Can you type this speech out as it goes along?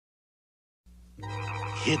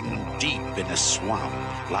Hidden deep in a swamp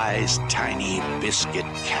lies tiny Biskit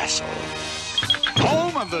Castle.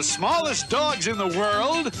 Home of the smallest dogs in the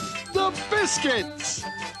world, the Biskitts.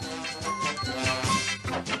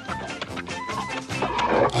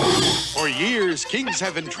 For years, kings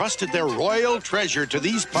have entrusted their royal treasure to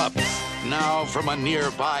these pups. Now, from a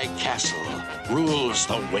nearby castle, rules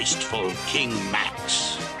the wasteful King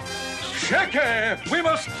Max. Sheke, we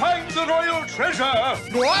must find the royal treasure!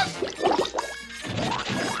 What?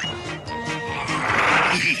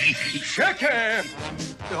 Sheke!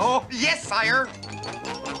 Oh, yes, sire.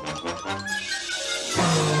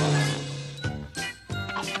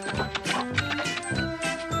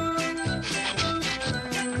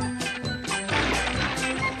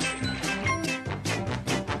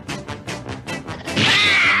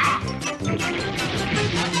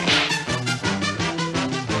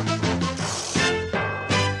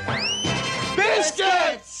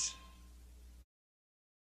 Biskitts!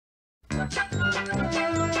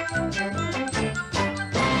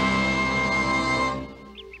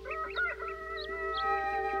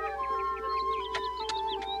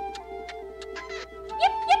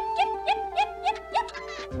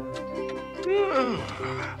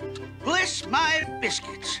 Bless my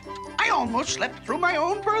biscuits. I almost slept through my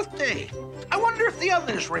own birthday. I wonder if the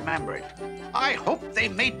others remembered. I hope they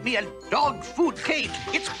made me a dog food cake.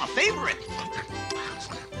 It's my favorite.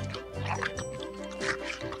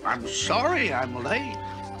 I'm sorry I'm late.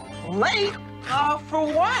 Late? For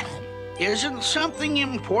what? Isn't something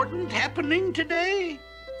important happening today?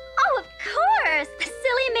 Oh, of course!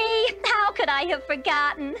 Silly me! How could I have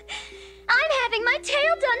forgotten? I'm having my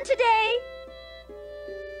tail done today.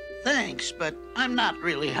 Thanks, but I'm not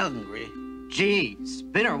really hungry. Gee,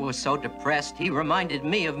 Spinner was so depressed, he reminded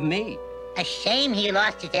me of me. A shame he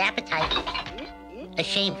lost his appetite. A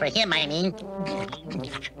shame for him, I mean.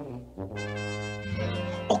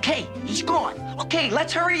 Okay, he's gone. Okay,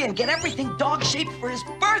 let's hurry and get everything dog-shaped for his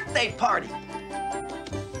birthday party.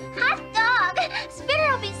 Hot dog!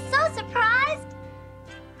 Spinner will be so surprised.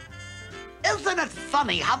 Isn't it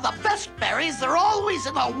funny how the best berries are always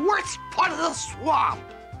in the worst part of the swamp?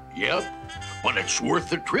 Yep, but it's worth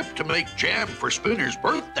the trip to make jam for Spinner's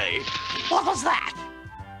birthday. What was that?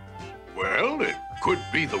 Well, it could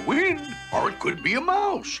be the wind, or it could be a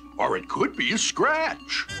mouse, or it could be a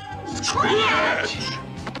scratch. Scratch!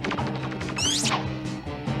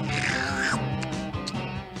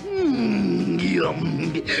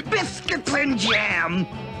 Yum. Biscuits and jam.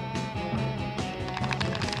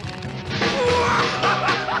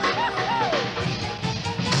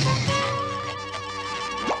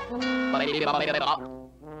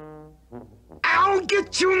 I'll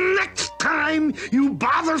get you next time, you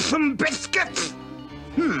bothersome biscuits.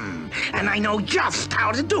 And I know just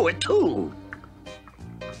how to do it, too.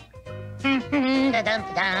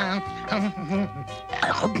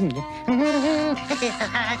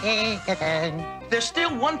 There's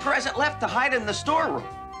still one present left to hide in the storeroom.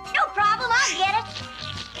 No problem, I'll get it.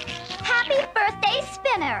 Happy birthday,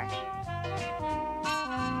 Spinner.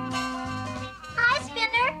 Hi,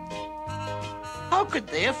 Spinner. How could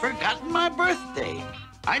they have forgotten my birthday?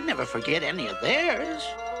 I'd never forget any of theirs.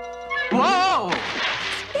 Whoa!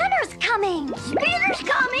 Spinner's coming. Spinner's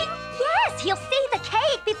coming? Yes, he'll see the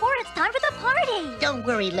cake before it's time for the party. Don't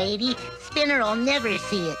worry, lady. Spinner will never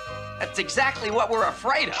see it. That's exactly what we're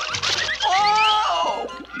afraid of. Oh!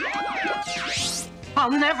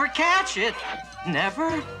 I'll never catch it.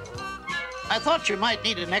 Never. I thought you might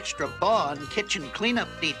need an extra paw in kitchen cleanup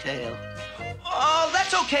detail. Oh,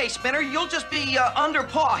 that's okay, Spinner. You'll just be under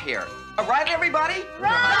paw here. All right, everybody?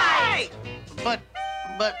 Right. But...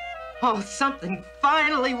 Oh, something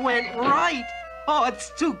finally went right. Oh, it's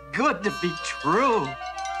too good to be true.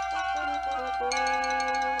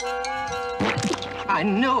 I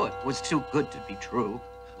knew it was too good to be true.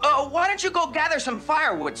 Why don't you go gather some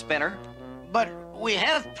firewood, Spinner? But we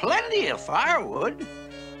have plenty of firewood.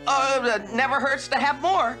 Never hurts to have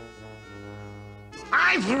more.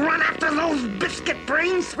 I've run after those biscuit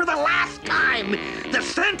brains for the last time. The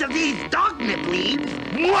scent of these dognip leaves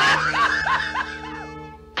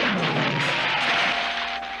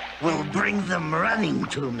will bring them running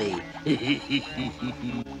to me.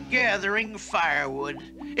 Gathering firewood.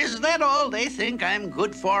 Is that all they think I'm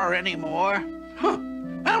good for anymore? Huh.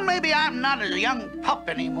 Well, maybe I'm not a young pup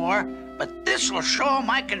anymore, but this'll show 'em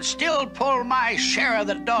I can still pull my share of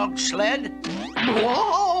the dog sled.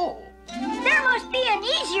 Whoa! There must be an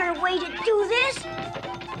easier way to do this.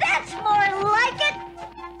 That's more like it.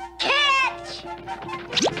 Catch!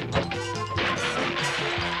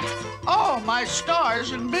 Oh, my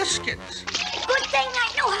stars and biscuits. Good thing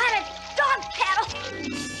I know how to dog paddle.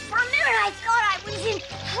 For a minute, I thought I was in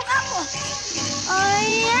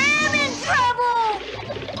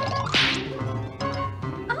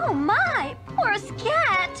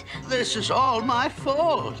this is all my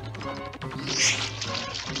fault.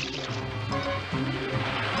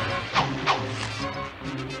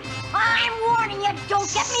 I'm warning you,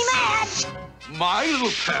 don't get me mad. My little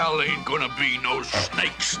pal ain't gonna be no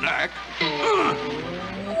snake snack.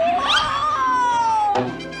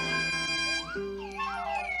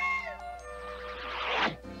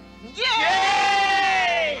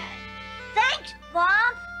 Yay! Thanks,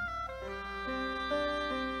 Bob.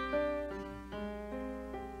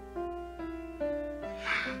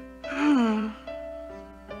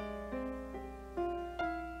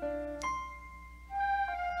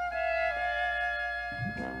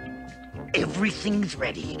 Everything's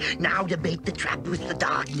ready. Now to bait the trap with the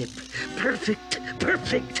dog nip. Perfect,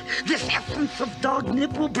 perfect. This essence of dog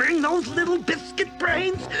nip will bring those little biscuit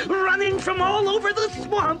brains running from all over the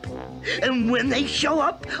swamp. And when they show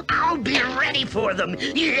up, I'll be ready for them.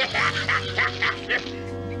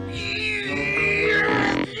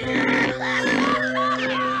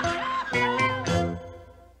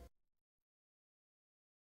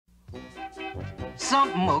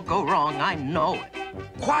 Something will go wrong, I know it.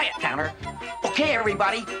 Quiet, Counter. Okay,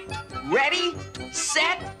 everybody. Ready,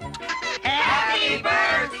 set, happy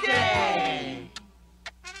birthday!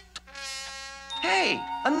 Hey,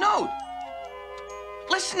 a note.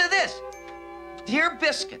 Listen to this. Dear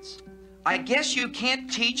Biskitts, I guess you can't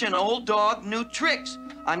teach an old dog new tricks.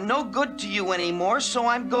 I'm no good to you anymore, so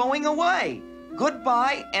I'm going away.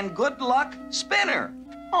 Goodbye and good luck, Spinner.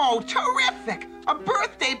 Oh, terrific! A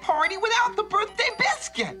birthday party without the birthday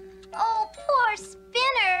biscuit! Oh, poor Spinner.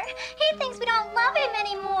 He thinks we don't love him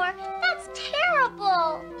anymore. That's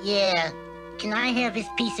terrible. Yeah. Can I have his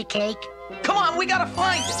piece of cake? Come on, we gotta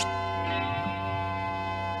find it.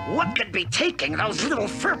 What could be taking those little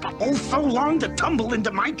fur bubbles so long to tumble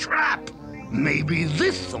into my trap? Maybe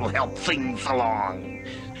this'll help things along.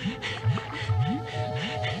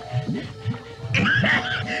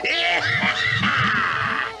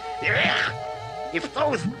 If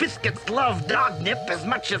those biscuits love dog nip as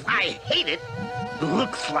much as I hate it,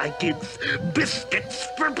 looks like it's biscuits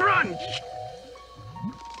for brunch.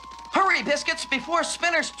 Hurry, Biskitts, before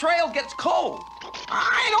Spinner's trail gets cold.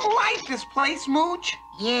 I don't like this place, Mooch.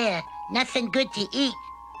 Yeah, nothing good to eat.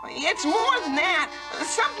 It's more than that.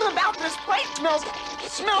 Something about this place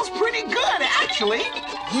smells pretty good, actually.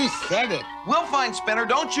 You said it. We'll find Spinner,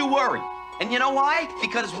 don't you worry. And you know why?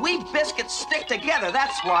 Because we Biskitts stick together,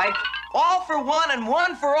 that's why. All for one and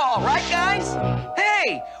one for all, right, guys?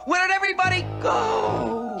 Hey, where did everybody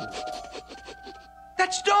go?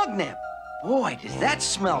 That's dog nip. Boy, does that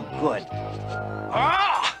smell good.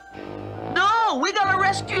 Ah! No, we gotta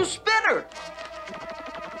rescue Spinner.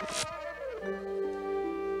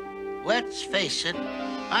 Let's face it,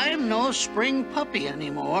 I'm no spring puppy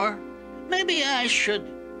anymore. Maybe I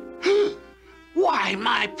should... Why,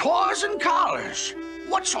 my paws and collars!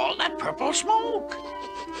 What's all that purple smoke?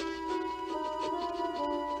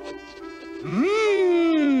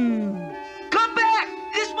 Come back!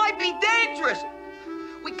 This might be dangerous.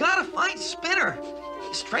 We gotta find Spinner.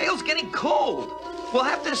 His trail's getting cold. We'll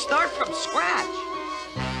have to start from scratch.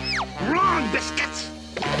 Wrong, Biskitts.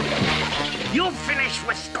 You'll finish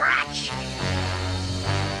with scratch.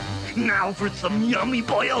 Now for some yummy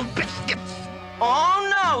boiled biscuits. Oh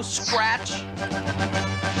no, Scratch!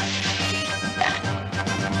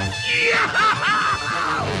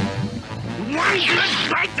 One good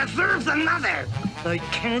bite deserves another. I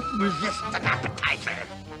can't resist an appetizer.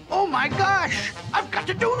 Oh my gosh! I've got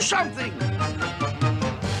to do something!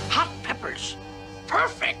 Hot peppers.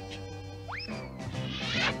 Perfect!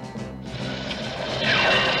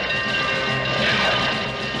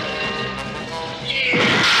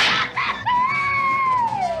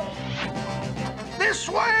 This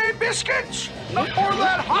way, Biskitts! Before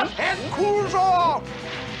that hot head cools off!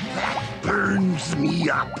 That burns me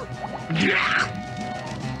up.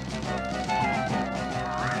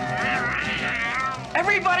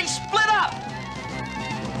 Everybody split up!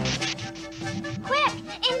 Quick,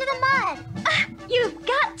 into the mud. You've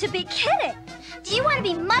got to be kidding. Do you want to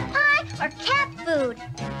be mud pie or cat food?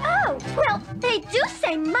 Oh, well, they do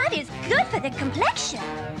say mud is good for the complexion.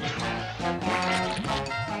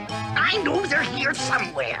 I know they're here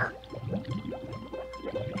somewhere.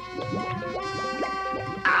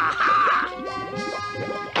 Aha!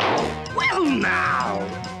 Well, now.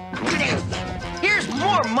 Here's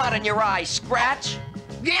more mud in your eyes, Scratch.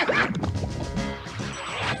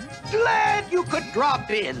 Glad you could drop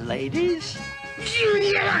in, ladies.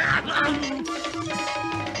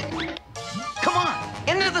 Come on,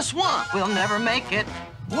 into the swamp. We'll never make it.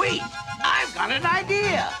 Wait, I've got an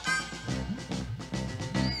idea.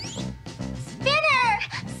 Spinner,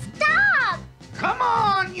 stop! Come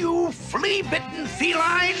on, you flea-bitten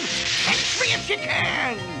feline. Catch me if you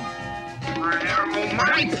can.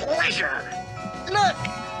 My pleasure. Look,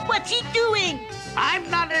 what's he doing? I'm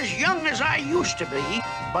not as young as I used to be,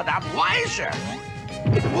 but I'm wiser.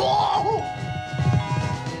 Whoa!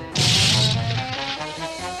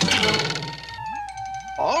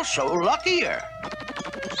 Also luckier.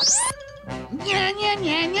 Nya, nya,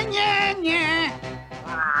 nya, nya, nya, nya.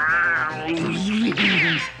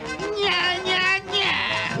 Nya, nya, nya.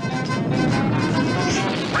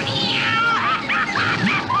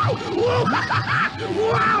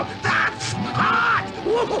 Wow, that's hot!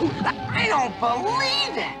 I don't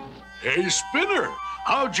believe it. Hey, Spinner,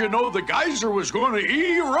 how'd you know the geyser was going to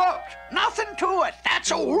erupt? Nothing to it.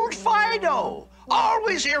 That's old Fido.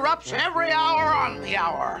 Always erupts every hour on the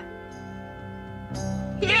hour.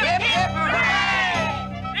 Hip, hip, hooray!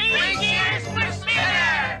 3 cheers for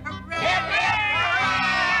Spinner! Hip, hip,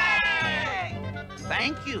 hooray!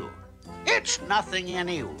 Thank you. It's nothing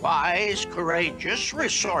any wise, courageous,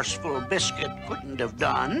 resourceful Biscuit couldn't have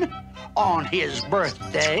done on his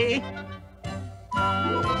birthday.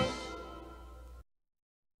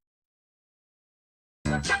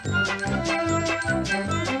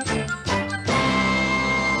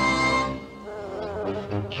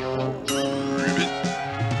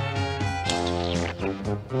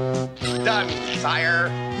 Done, sire.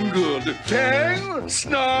 Good. Tang,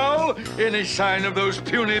 Snarl, any sign of those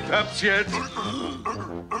puny pups yet?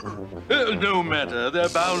 No matter, they're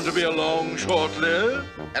bound to be along shortly.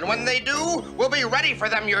 And when they do, we'll be ready for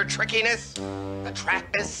them, your trickiness. The trap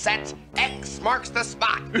is set. X marks the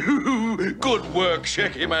spot. Good work,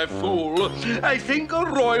 Shecky, my fool. I think a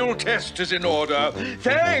royal test is in order.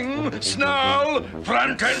 Tang, Snarl,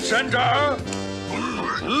 front and center.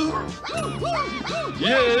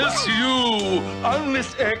 Yes, you. On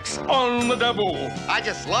this X on the double. I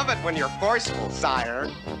just love it when you're forceful, sire.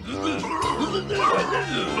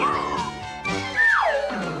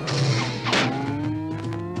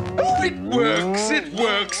 Oh, it works, it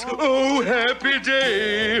works. Oh, happy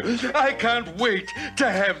day. I can't wait to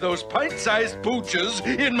have those pint-sized pooches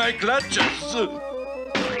in my clutches.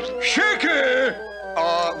 Shaky!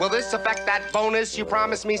 Will this affect that bonus you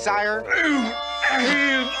promised me, sire?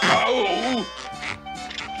 Oh.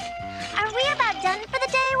 Are we about done for the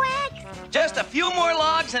day, Wags? Just a few more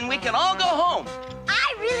logs and we can all go home.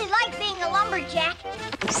 I really like being a lumberjack.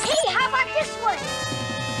 Hey, how about this one?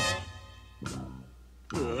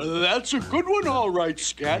 That's a good one, all right,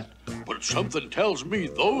 Scat. But something tells me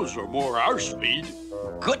those are more our speed.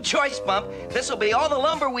 Good choice, Bump. This'll be all the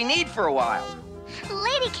lumber we need for a while.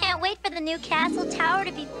 Lady can't wait for the new castle tower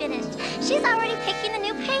to be finished. She's already picking the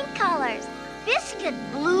new paint colors. Biscuit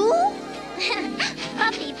blue?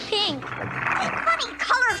 Puppy pink. Funny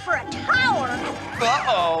color for a tower.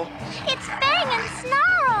 Uh-oh. It's Fang and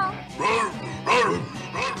Snarl.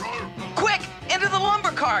 Quick, into the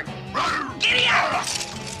lumber cart. Giddy up!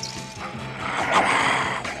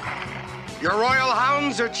 Your royal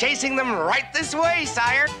hounds are chasing them right this way,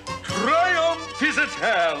 sire. Triumph is at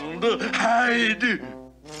hand. Hide.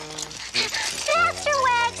 Faster,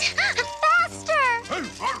 Wags! Faster!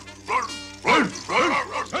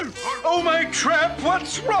 Oh, my trap!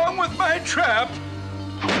 What's wrong with my trap?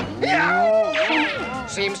 Yeah.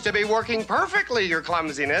 Seems to be working perfectly, your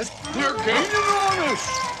clumsiness. They're gaining on us.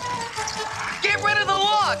 Get rid of the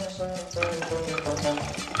logs!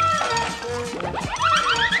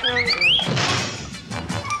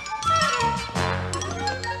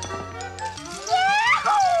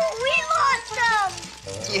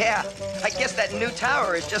 Yeah, I guess that new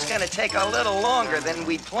tower is just gonna take a little longer than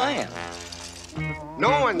we planned.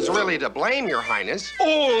 No one's really to blame, your highness.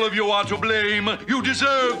 All of you are to blame. You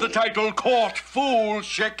deserve the title Court Fool,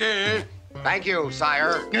 Shecky. Thank you,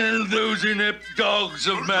 sire. And those inept dogs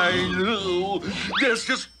of mine. Oh, there's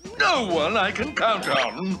just no one I can count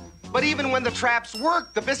on. But even when the traps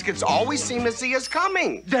work, the Biscuits always seem to see us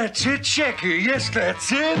coming. That's it, Shecky. Yes,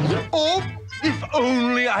 that's it. Oh, if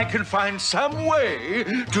only I can find some way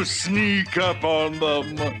to sneak up on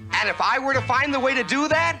them. And if I were to find the way to do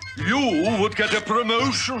that? You would get a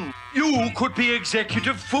promotion. You could be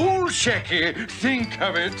executive fool, Shecky. Think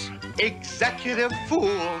of it. Executive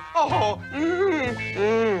fool. Oh.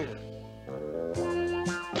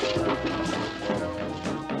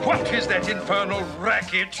 What is that infernal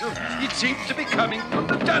racket? It seems to be coming from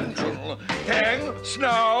the dungeon. Tang,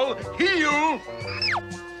 Snarl, heel.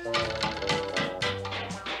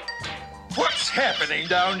 What's happening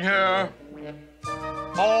down here?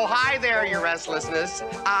 Oh, hi there, your restlessness.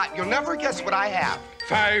 You'll never guess what I have.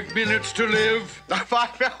 5 minutes to live.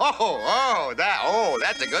 5 minutes? Oh,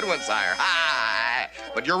 that's a good one, sire.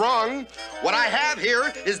 but you're wrong. What I have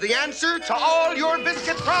here is the answer to all your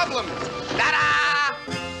biscuit problems. Ta-da!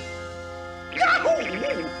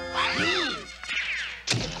 Yahoo!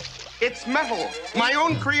 It's metal, my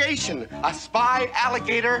own creation. A spy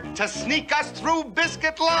alligator to sneak us through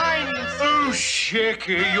biscuit lines. Oh,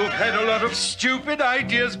 Shaky, you've had a lot of stupid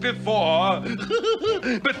ideas before.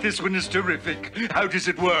 But this one is terrific. How does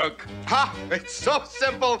it work? Ha! It's so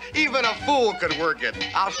simple, even a fool could work it.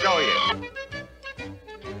 I'll show you.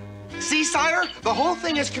 See, sire? The whole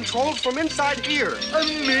thing is controlled from inside here.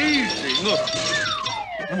 Amazing!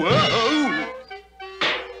 Whoa!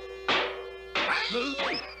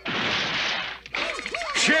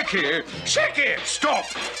 Shaky! Shaky! Stop!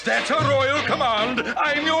 That's a royal command!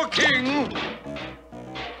 I'm your king!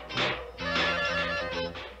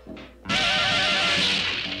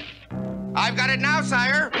 I've got it now,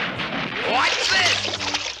 sire. Watch this!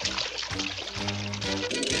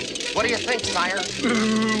 What do you think, sire?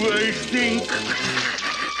 Ooh, I think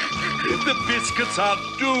the biscuits are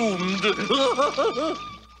doomed.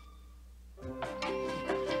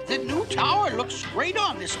 The new tower looks great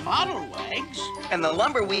on this model, Wags. And the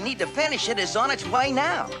lumber we need to finish it is on its way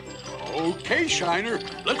now. Okay, Shiner,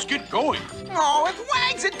 let's get going. Oh, if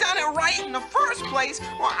Wags had done it right in the first place,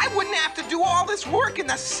 well, I wouldn't have to do all this work in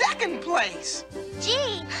the second place.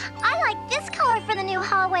 Gee, I like this color for the new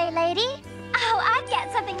hallway, lady. Oh, I've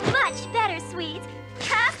got something much better, sweets.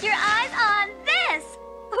 Cast your eyes on this.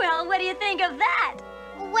 Well, what do you think of that?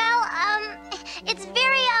 Well, it's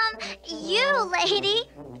very, you, lady.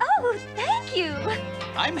 Oh, thank you.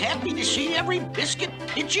 I'm happy to see every biscuit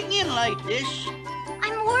pitching in like this.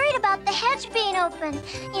 I'm worried about the hedge being open.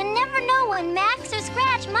 You never know when Max or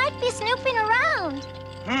Scratch might be snooping around.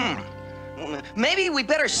 Maybe we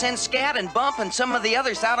better send Scat and Bump and some of the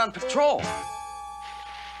others out on patrol.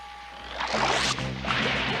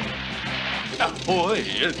 Ahoy!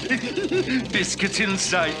 Biscuits in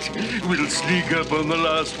sight. We'll sneak up on the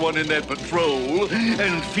last one in that patrol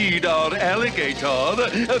and feed our alligator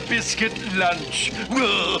a biscuit lunch.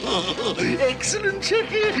 Excellent,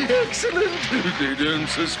 Chicky, excellent. They don't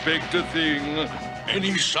suspect a thing.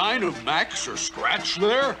 Any sign of Max or Scratch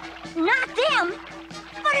there? Not them.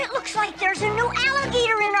 But it looks like there's a new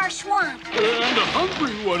alligator in our swamp. And a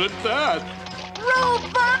hungry one at that. Roll,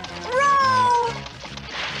 Bump, roll!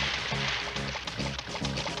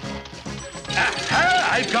 Aha!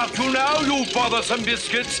 I've got you now, you bothersome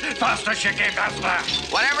biscuits. Faster, Chicky,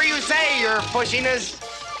 faster. Whatever you say, your pushiness.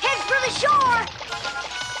 Head for the shore!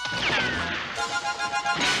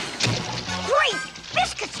 Great!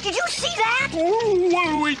 Biscuits, did you see that? Oh, what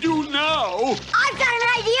do we do now? I've got an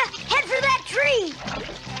idea. Head for that tree.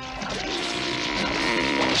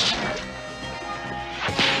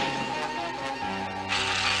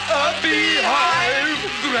 A beehive!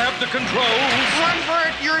 Grab the controls. Run for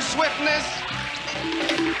it, your swiftness.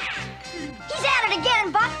 He's at it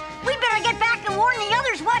again, Buck. We better get back and warn the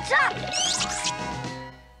others what's up.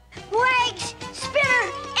 Wags,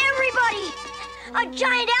 Spinner, everybody! A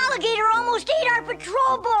giant alligator almost ate our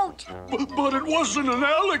patrol boat. But it wasn't an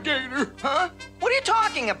alligator. Huh? What are you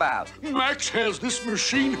talking about? Max has this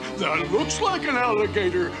machine that looks like an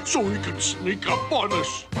alligator, so he can sneak up on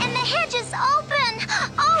us. And the hedge is open.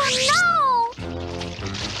 Oh, no!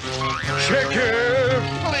 Chicky!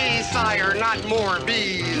 Please, sire, not more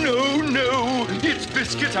bees. No, no, it's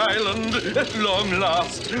Biscuit Island at long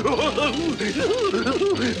last.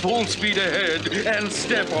 Full speed ahead and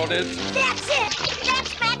step on it. That's it.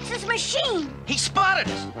 That's Max's machine. He spotted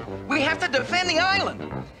us. We have to defend the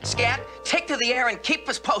island. Scat, take to the air and keep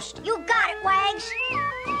us posted. You got it, Wags.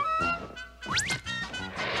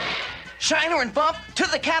 Shiner and Bump, to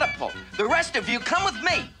the catapult. The rest of you come with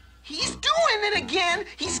me. He's doing it again.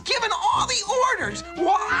 He's given all the orders.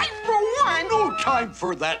 Well, I, for one... No time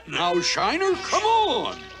for that now, Shiner. Come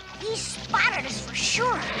on. He spotted us for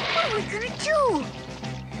sure. What are we gonna do?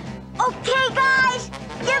 Okay, guys.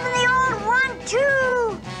 Give him the old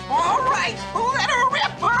 1-2. All right, let her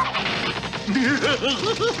rip, Bump.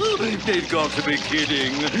 They've got to be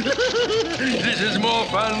kidding. This is more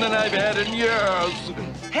fun than I've had in years.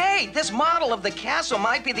 Hey, this model of the castle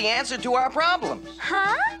might be the answer to our problems.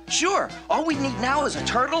 Huh? Sure. All we need now is a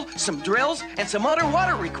turtle, some drills, and some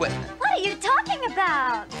underwater equipment. What are you talking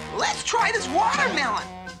about? Let's try this watermelon.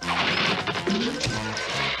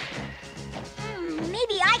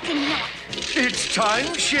 Maybe I can help. It's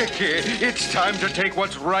time, Chicky. It's time to take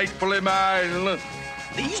what's rightfully mine.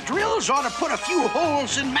 These drills ought to put a few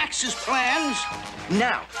holes in Max's plans.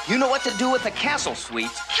 Now, you know what to do with the castle,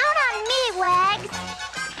 Sweets. Count on me, Wags.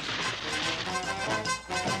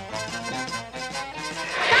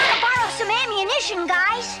 Gotta borrow some ammunition,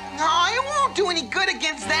 guys. Oh, it won't won't do any good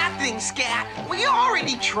against that thing, Scat. We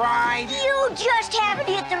already tried. You just haven't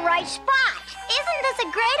hit the right spot. Isn't this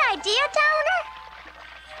a great idea, Downer?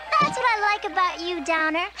 That's what I like about you,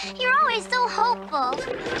 Downer. You're always so hopeful.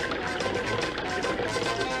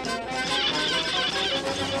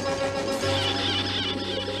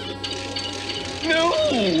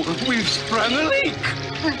 No! We've sprung a leak!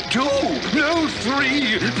 2, no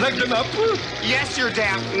 3! Plug them up! Yes, your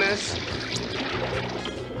dampness.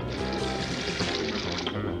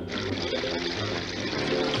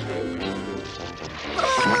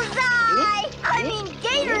 Bullseye! I mean,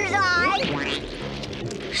 Gator's eye!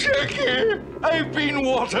 Shaky! I've been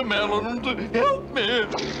watermeloned! Help me!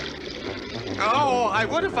 Oh, I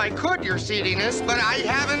would if I could, your seediness, but I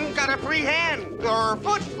haven't got a free hand. Or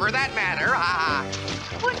foot, for that matter. Ah.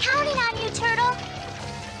 We're counting on you, Turtle.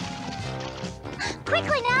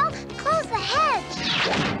 Quickly now, close the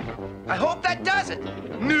hedge. I hope that does it.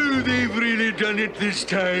 No, they've really done it this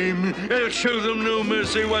time. I'll show them no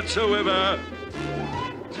mercy whatsoever.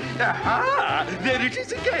 Aha! There it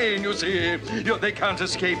is again, you see. They can't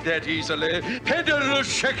escape that easily. Pedal,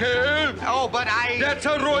 Shaker! Oh, but That's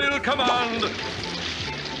a royal command!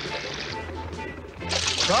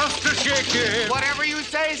 Faster, Shaky! Whatever you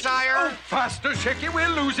say, sire. Oh, faster, Shaky, we're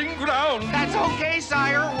losing ground. That's okay,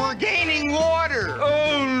 sire. We're gaining water. Oh,